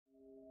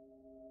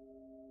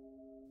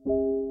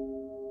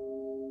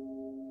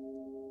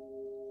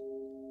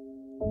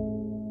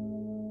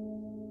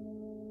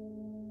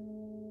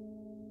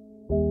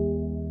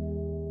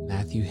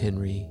Matthew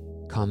Henry,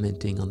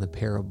 commenting on the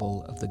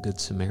parable of the Good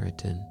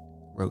Samaritan,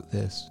 wrote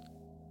this: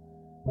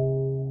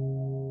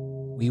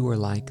 "We were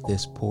like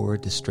this poor,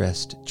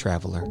 distressed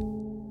traveler.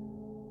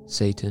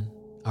 Satan,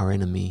 our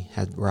enemy,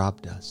 had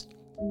robbed us,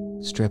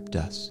 stripped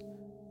us,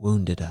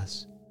 wounded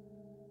us.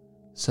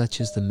 Such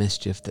is the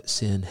mischief that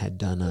sin had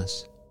done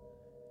us.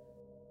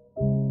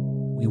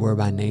 We were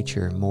by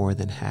nature more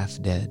than half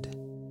dead,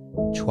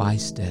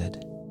 twice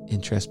dead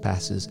in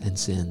trespasses and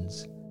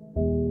sins,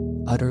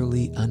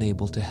 utterly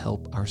unable to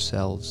help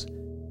ourselves,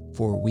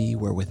 for we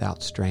were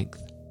without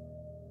strength.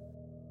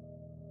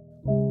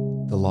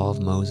 The law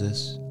of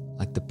Moses,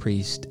 like the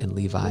priest and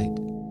Levite,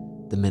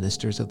 the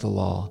ministers of the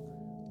law,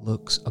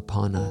 looks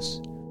upon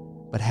us,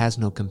 but has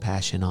no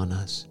compassion on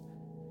us,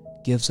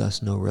 gives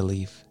us no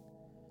relief,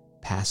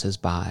 passes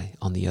by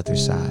on the other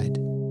side,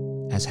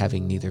 as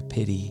having neither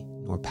pity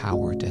nor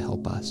power to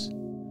help us.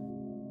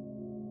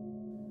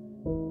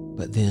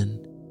 But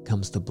then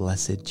comes the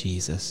blessed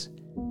Jesus,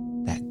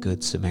 that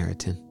Good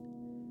Samaritan.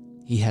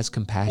 He has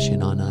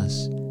compassion on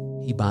us.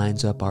 He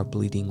binds up our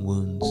bleeding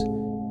wounds,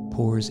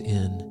 pours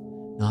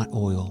in not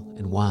oil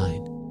and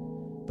wine,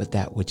 but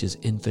that which is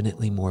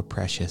infinitely more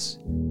precious,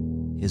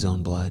 his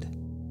own blood.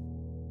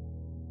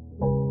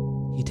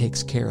 He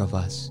takes care of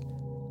us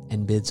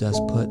and bids us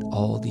put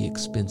all the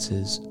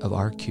expenses of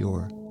our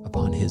cure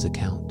upon his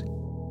account.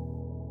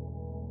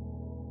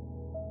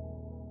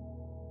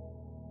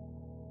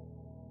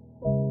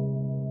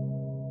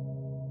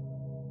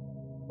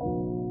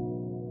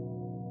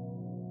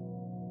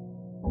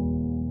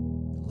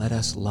 Let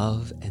us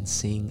love and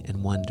sing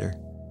and wonder.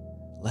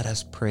 Let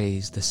us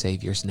praise the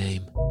Savior's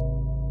name.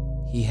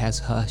 He has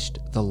hushed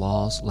the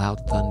law's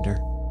loud thunder.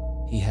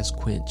 He has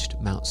quenched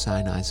Mount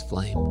Sinai's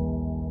flame.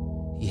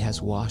 He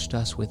has washed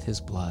us with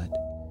his blood.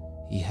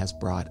 He has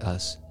brought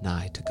us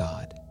nigh to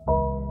God.